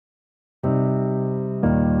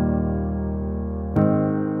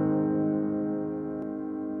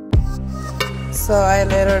So I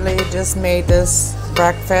literally just made this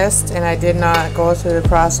breakfast, and I did not go through the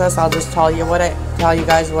process. I'll just tell you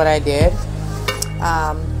guys what I did.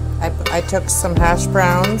 I took some hash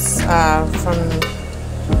browns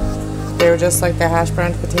they were just like the hash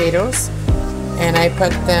brown potatoes, and I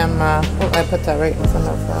put them. I put that right in front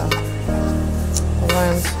of the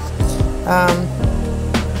lens.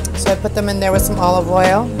 So I put them in there with some olive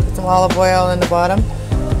oil. Put some olive oil in the bottom,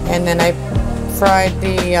 and then I fried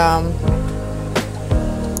the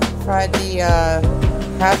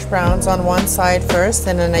hash browns on one side first,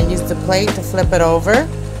 and then I used the plate to flip it over,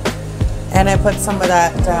 and I put some of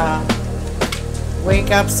that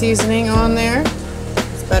Wake Up seasoning on there.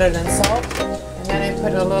 It's better than salt. And then I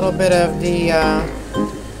put a little bit of the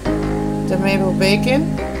maple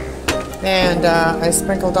bacon, and I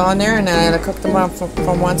sprinkled on there, and then I cooked them up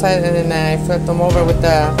from one side, and then I flipped them over with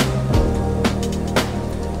the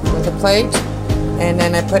plate, and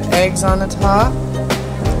then I put eggs on the top.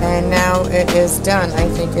 And now it is done. I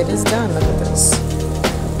think it is done. Look at this.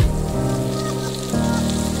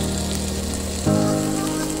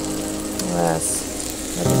 Yes.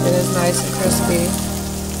 I think it is nice and crispy.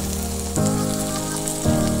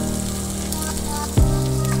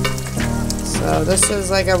 So this is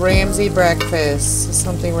like a Ramsay breakfast. It's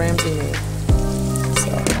something Ramsay made. So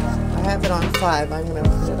I have it on 5. I'm going to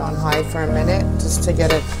put it on high for a minute just to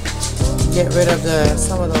get rid of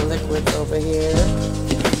some of the liquids over here.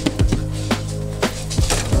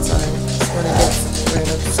 Rid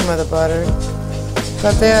of some of the butter.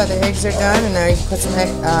 But there, the eggs are done, and now you can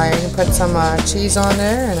put some cheese on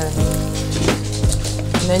there, and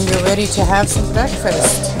then you're ready to have some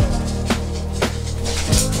breakfast.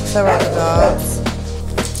 So are the dogs.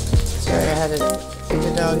 Sorry, I had to feed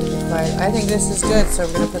the dog in the plate. I think this is good, so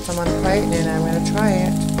we're going to put them on the plate, and I'm going to try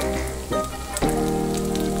it.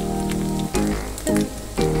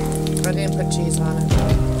 I didn't put cheese on it.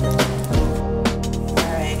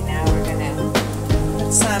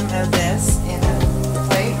 Some of this in a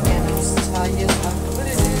plate, and I'll tell you what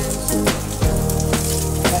it is.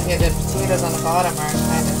 But here, the potatoes on the bottom are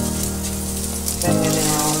kind of bending and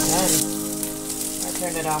all done. I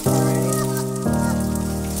turned it off already.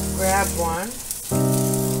 Grab one.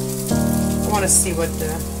 I want to see what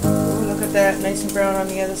ooh, look at that, nice and brown on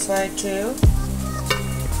the other side too.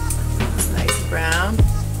 It's nice and brown.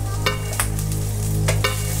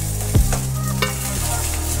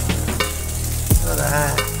 Look at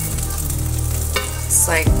that. It's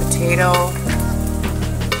like potato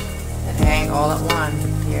and egg all at one.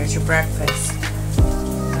 Here's your breakfast.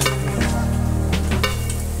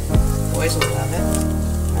 Boys will love it.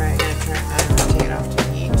 Alright, I'm going to take it off to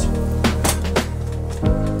heat.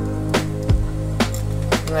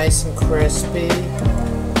 Nice and crispy.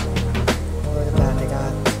 Look at that, I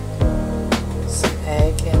got some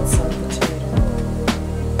egg and some potato.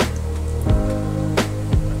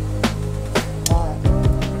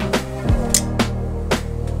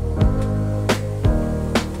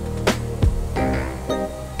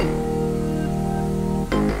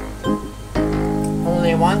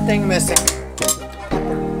 One thing missing.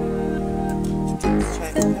 Let's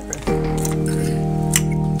try the pepper.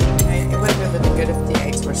 It would have been good if the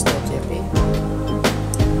eggs were still dippy.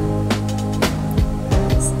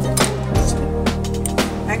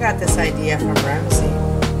 I got this idea from Ramsay.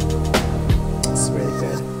 It's really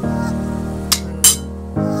good.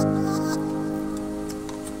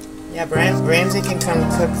 Yeah, Ramsay can come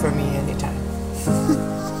cook for me anytime.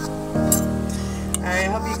 Alright, I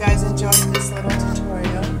hope you guys enjoyed this little tutorial.